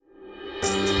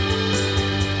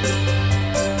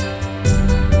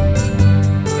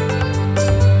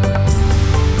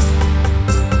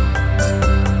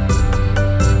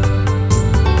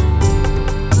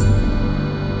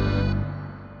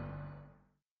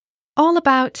all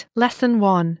about Lesson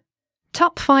 1.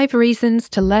 Top 5 reasons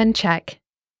to learn Czech.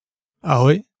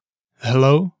 Ahoj.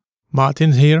 Hello.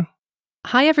 Martin here.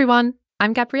 Hi everyone,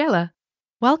 I'm Gabriella.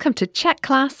 Welcome to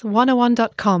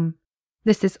CzechClass101.com.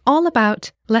 This is all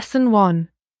about Lesson 1.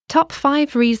 Top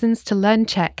 5 reasons to learn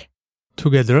Czech.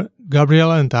 Together,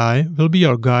 Gabriella and I will be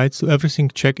your guides to everything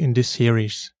Czech in this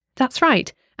series. That's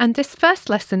right, and this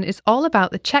first lesson is all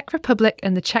about the Czech Republic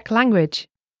and the Czech language.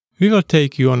 We will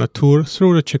take you on a tour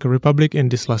through the Czech Republic in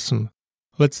this lesson.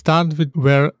 Let's start with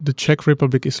where the Czech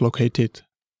Republic is located.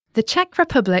 The Czech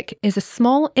Republic is a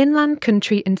small inland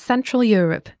country in Central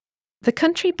Europe. The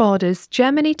country borders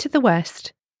Germany to the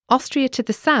west, Austria to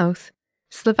the south,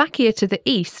 Slovakia to the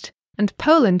east, and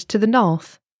Poland to the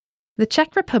north. The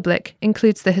Czech Republic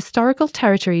includes the historical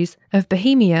territories of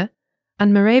Bohemia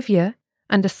and Moravia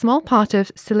and a small part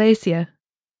of Silesia.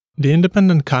 The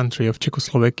independent country of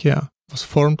Czechoslovakia was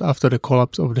formed after the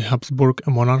collapse of the Habsburg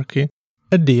monarchy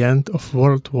at the end of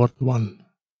World War I.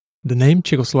 The name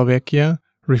Czechoslovakia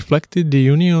reflected the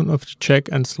union of the Czech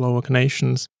and Slovak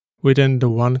nations within the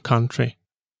one country.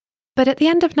 But at the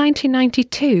end of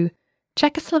 1992,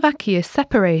 Czechoslovakia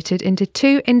separated into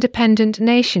two independent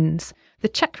nations, the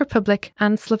Czech Republic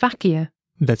and Slovakia.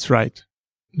 That's right.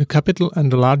 The capital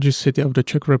and the largest city of the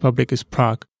Czech Republic is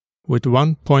Prague, with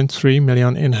 1.3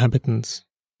 million inhabitants.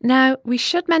 Now, we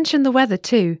should mention the weather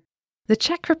too. The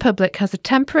Czech Republic has a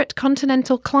temperate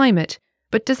continental climate,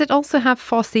 but does it also have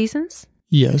 4 seasons?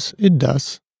 Yes, it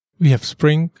does. We have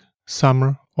spring,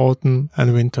 summer, autumn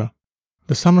and winter.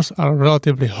 The summers are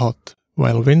relatively hot,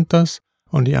 while winters,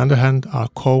 on the other hand, are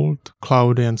cold,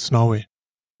 cloudy and snowy.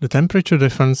 The temperature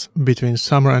difference between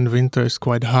summer and winter is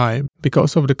quite high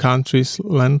because of the country's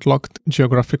landlocked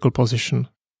geographical position.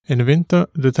 In winter,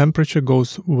 the temperature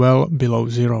goes well below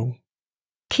zero.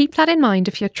 Keep that in mind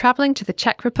if you're travelling to the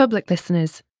Czech Republic,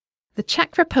 listeners. The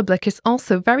Czech Republic is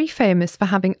also very famous for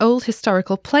having old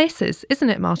historical places, isn't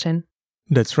it, Martin?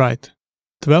 That's right.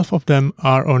 12 of them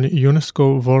are on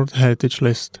UNESCO World Heritage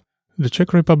List. The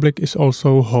Czech Republic is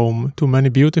also home to many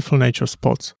beautiful nature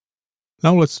spots.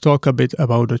 Now let's talk a bit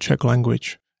about the Czech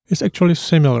language. It's actually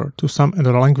similar to some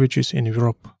other languages in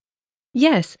Europe.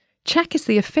 Yes, Czech is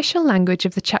the official language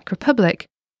of the Czech Republic.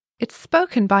 It's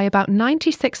spoken by about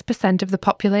 96% of the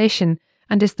population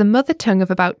and is the mother tongue of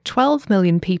about 12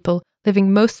 million people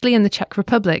living mostly in the Czech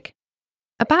Republic.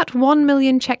 About 1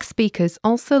 million Czech speakers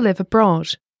also live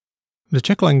abroad. The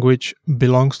Czech language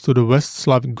belongs to the West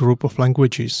Slavic group of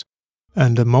languages,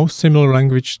 and the most similar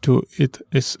language to it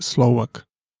is Slovak.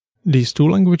 These two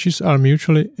languages are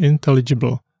mutually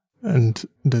intelligible, and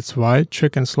that's why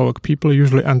Czech and Slovak people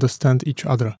usually understand each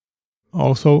other.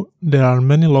 Also, there are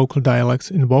many local dialects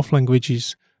in both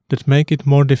languages that make it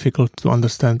more difficult to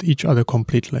understand each other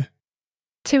completely.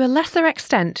 To a lesser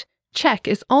extent, Czech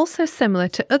is also similar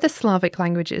to other Slavic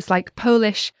languages like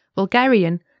Polish,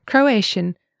 Bulgarian,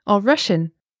 Croatian, or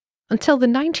Russian. Until the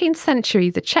 19th century,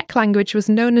 the Czech language was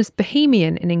known as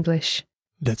Bohemian in English.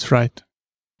 That's right.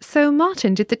 So,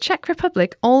 Martin, did the Czech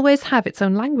Republic always have its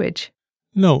own language?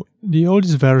 No, the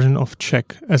oldest version of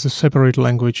Czech as a separate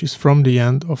language is from the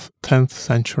end of 10th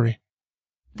century.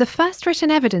 The first written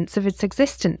evidence of its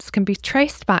existence can be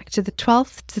traced back to the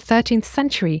 12th to 13th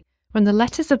century, when the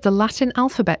letters of the Latin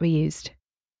alphabet were used.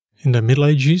 In the Middle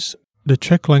Ages, the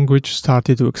Czech language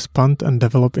started to expand and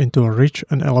develop into a rich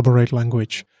and elaborate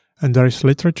language, and there is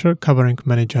literature covering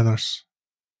many genres.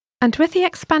 And with the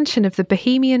expansion of the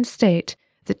Bohemian state,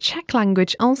 the Czech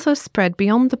language also spread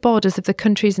beyond the borders of the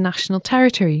country's national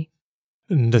territory.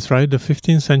 That's right, the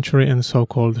 15th century and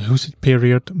so-called Hussite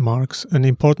period marks an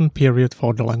important period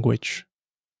for the language.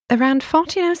 Around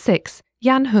 1406,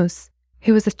 Jan Hus,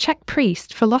 who was a Czech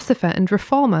priest, philosopher and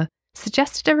reformer,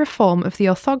 suggested a reform of the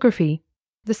orthography,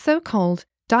 the so-called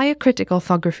diacritic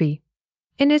orthography.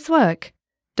 In his work,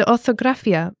 De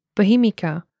Orthographia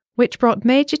Bohemica, which brought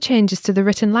major changes to the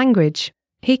written language,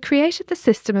 he created the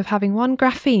system of having one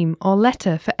grapheme or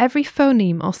letter for every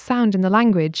phoneme or sound in the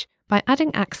language by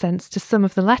adding accents to some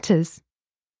of the letters.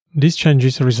 These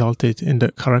changes resulted in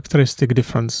the characteristic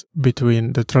difference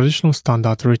between the traditional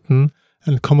standard written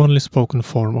and commonly spoken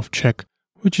form of Czech,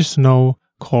 which is now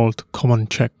called Common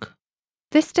Czech.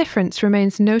 This difference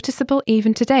remains noticeable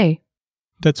even today.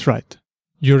 That's right.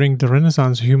 During the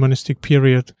Renaissance humanistic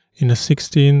period in the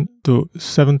 16th to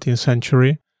 17th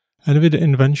century, and with the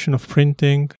invention of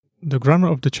printing, the grammar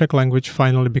of the Czech language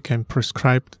finally became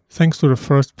prescribed thanks to the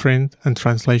first print and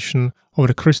translation of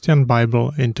the Christian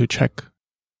Bible into Czech.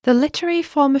 The literary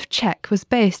form of Czech was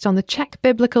based on the Czech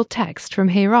biblical text from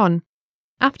here on.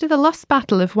 After the lost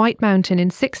Battle of White Mountain in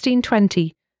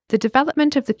 1620, the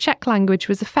development of the Czech language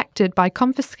was affected by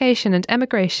confiscation and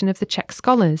emigration of the Czech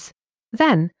scholars.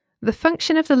 Then, the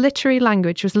function of the literary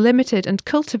language was limited and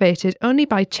cultivated only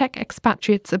by Czech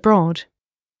expatriates abroad.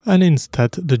 And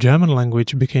instead, the German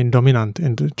language became dominant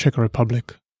in the Czech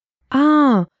Republic.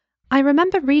 Ah, I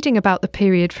remember reading about the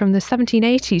period from the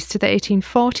 1780s to the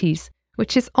 1840s,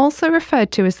 which is also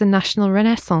referred to as the National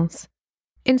Renaissance.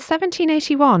 In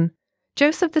 1781,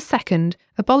 Joseph II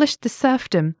abolished the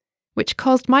serfdom, which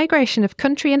caused migration of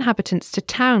country inhabitants to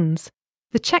towns.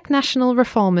 The Czech national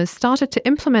reformers started to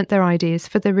implement their ideas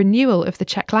for the renewal of the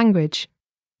Czech language.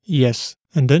 Yes,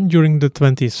 and then during the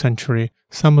 20th century,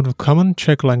 some of the common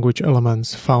Czech language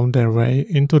elements found their way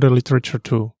into the literature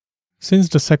too. Since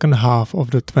the second half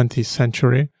of the 20th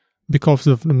century, because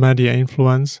of the media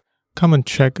influence, Common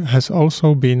Czech has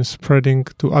also been spreading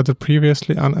to other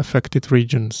previously unaffected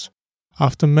regions.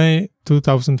 After May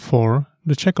 2004,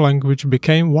 the Czech language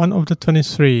became one of the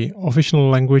 23 official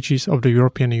languages of the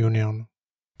European Union.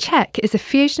 Czech is a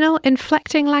fusional,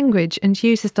 inflecting language and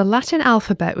uses the Latin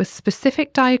alphabet with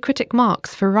specific diacritic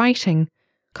marks for writing.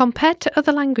 Compared to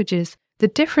other languages, the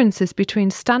differences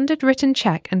between standard written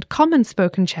Czech and common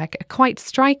spoken Czech are quite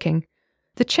striking.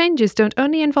 The changes don't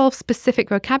only involve specific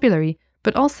vocabulary,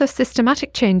 but also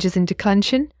systematic changes in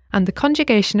declension and the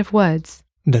conjugation of words.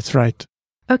 That's right.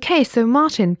 Okay, so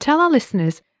Martin, tell our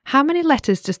listeners, how many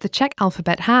letters does the Czech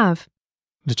alphabet have?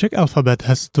 The Czech alphabet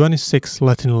has 26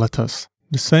 Latin letters,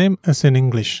 the same as in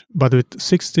English, but with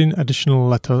 16 additional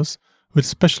letters with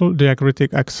special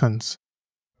diacritic accents.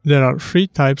 There are 3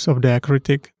 types of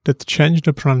diacritic that change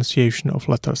the pronunciation of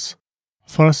letters.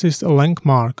 First is a length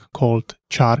mark called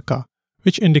čárka,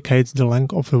 which indicates the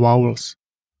length of the vowels.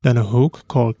 Then a hook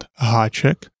called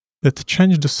háček that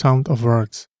changes the sound of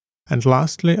words. And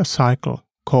lastly a cycle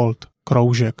called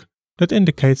kroužek that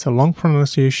indicates a long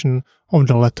pronunciation of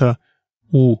the letter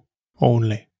U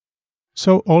only.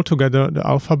 So altogether the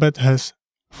alphabet has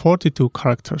 42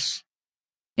 characters.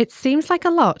 It seems like a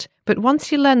lot, but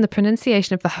once you learn the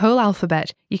pronunciation of the whole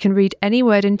alphabet, you can read any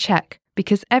word in Czech,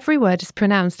 because every word is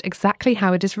pronounced exactly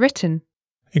how it is written.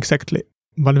 Exactly.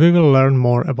 But we will learn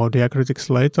more about diacritics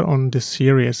later on this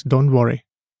series, don't worry.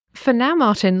 For now,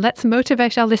 Martin, let's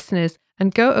motivate our listeners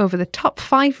and go over the top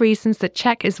 5 reasons that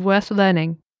Czech is worth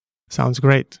learning. Sounds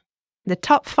great. The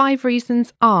top 5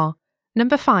 reasons are: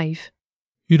 number 5.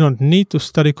 You don't need to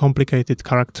study complicated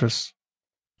characters.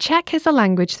 Czech is a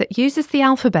language that uses the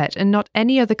alphabet and not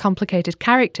any other complicated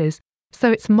characters,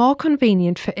 so it's more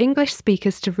convenient for English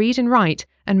speakers to read and write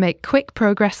and make quick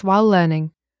progress while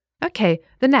learning. Okay,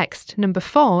 the next, number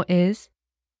 4, is: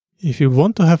 if you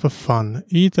want to have a fun,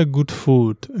 eat a good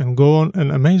food and go on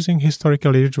an amazing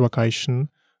historical age vacation,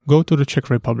 go to the Czech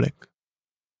Republic.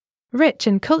 Rich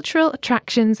in cultural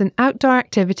attractions and outdoor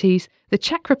activities, the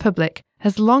Czech Republic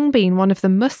has long been one of the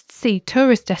must-see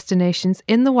tourist destinations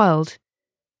in the world.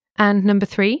 And number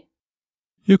 3?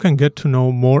 You can get to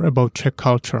know more about Czech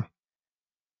culture.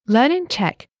 Learning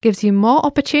Czech gives you more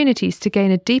opportunities to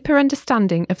gain a deeper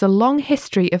understanding of the long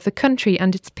history of the country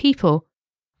and its people,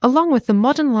 along with the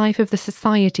modern life of the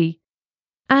society.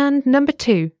 And number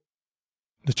 2.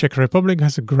 The Czech Republic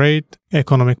has a great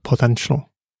economic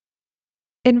potential.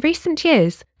 In recent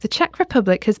years, the Czech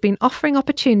Republic has been offering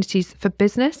opportunities for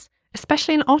business,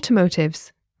 especially in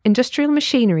automotives, industrial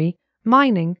machinery,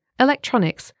 mining,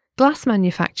 electronics, glass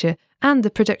manufacture, and the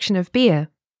production of beer.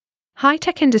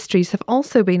 High-tech industries have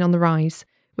also been on the rise,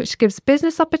 which gives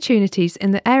business opportunities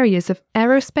in the areas of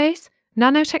aerospace,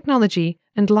 nanotechnology,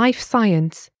 and life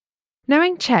science.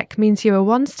 Knowing Czech means you are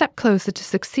one step closer to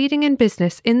succeeding in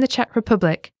business in the Czech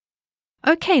Republic.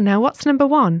 Okay, now what's number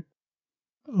 1?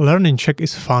 Learning Czech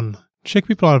is fun. Czech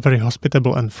people are very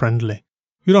hospitable and friendly.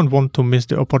 You don't want to miss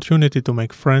the opportunity to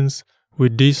make friends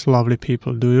with these lovely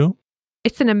people, do you?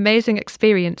 It's an amazing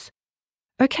experience.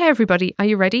 Okay, everybody, are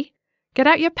you ready? Get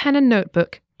out your pen and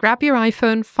notebook, grab your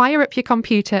iPhone, fire up your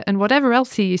computer and whatever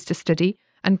else you use to study,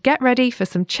 and get ready for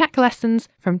some Czech lessons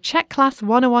from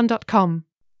czechclass101.com.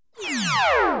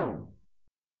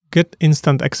 Get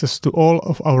instant access to all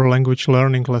of our language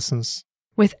learning lessons.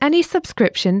 With any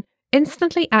subscription,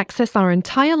 instantly access our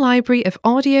entire library of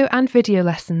audio and video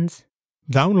lessons.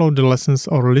 Download the lessons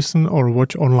or listen or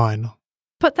watch online.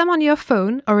 Put them on your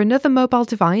phone or another mobile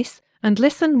device and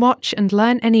listen, watch and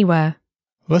learn anywhere.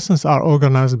 Lessons are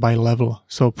organized by level,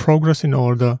 so progress in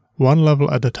order, one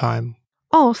level at a time.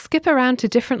 Or skip around to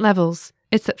different levels.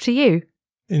 It's up to you.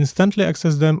 Instantly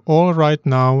access them all right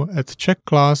now at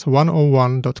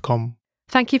czechclass101.com.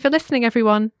 Thank you for listening,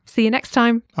 everyone. See you next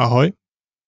time. Ahoj.